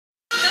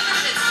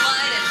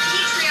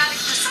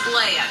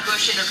display at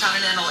Bush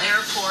Intercontinental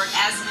Airport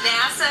as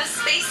NASA,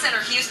 Space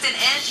Center Houston,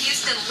 and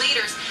Houston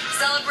leaders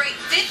celebrate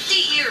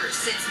 50 years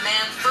since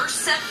man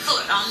first set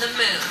foot on the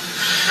moon.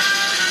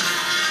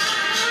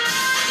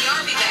 The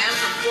Army band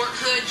from Fort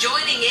Hood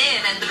joining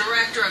in, and the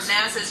director of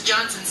NASA's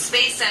Johnson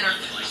Space Center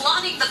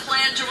plotting the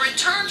plan to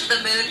return to the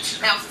moon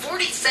now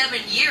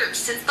 47 years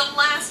since the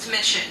last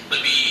mission.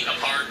 To be a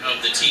part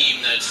of the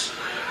team that's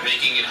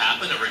making it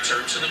happen, a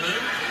return to the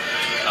moon,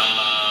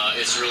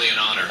 it's really an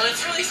honor. Well,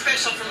 it's really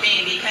special for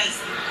me because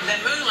the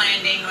moon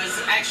landing was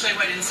actually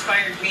what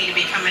inspired me to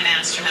become an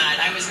astronaut.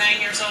 I was 9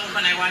 years old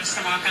when I watched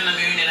them walk on the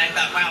moon, and I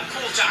thought, wow,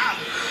 cool job.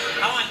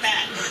 I want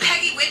that.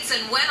 Peggy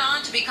Whitson went on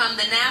to become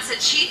the NASA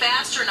chief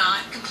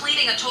astronaut,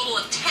 completing a total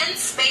of 10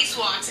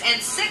 spacewalks and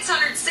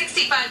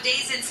 665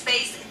 days in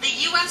space, the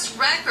U.S.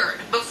 record,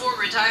 before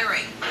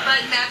retiring.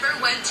 But never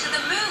went to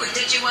the moon.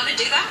 Did you want to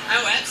do that?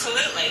 Oh,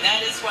 absolutely.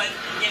 That is what,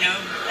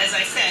 as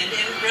I said,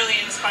 it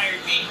really inspired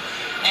me.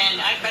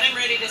 But I'm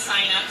ready to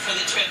sign up for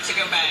the trip to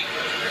go back.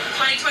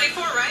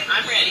 2024, right?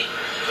 I'm ready.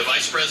 The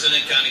vice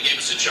president kind of gave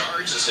us a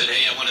charge and said,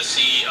 hey, I want to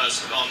see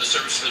us on the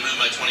surface of the moon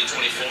by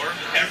 2024.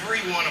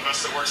 Every one of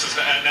us that works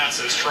at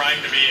NASA is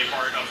trying to be a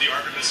part of the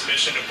Artemis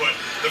mission to put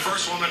the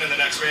first woman and the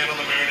next man on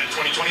the moon in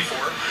 2024.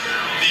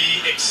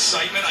 The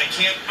excitement, I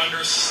can't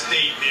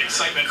understate the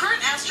excitement.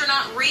 Current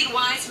astronaut Reed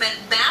Wiseman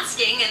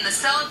basking in the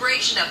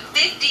celebration of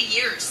 50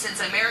 years since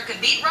America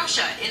beat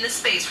Russia in the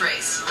space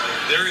race.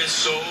 There is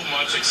so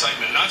much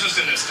excitement, not just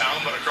in this town,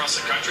 but across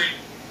the country.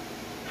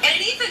 And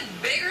an even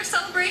bigger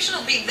celebration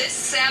will be this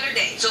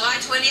Saturday. July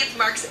 20th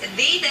marks the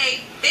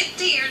day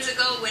 50 years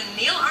ago when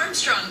Neil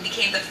Armstrong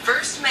became the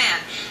first man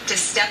to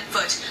step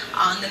foot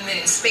on the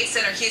moon. Space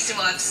Center Houston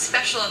will have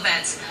special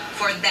events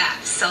for that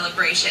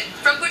celebration.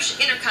 From Bush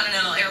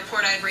Intercontinental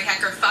Airport, Ivory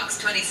Hecker, Fox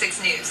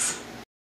 26 News.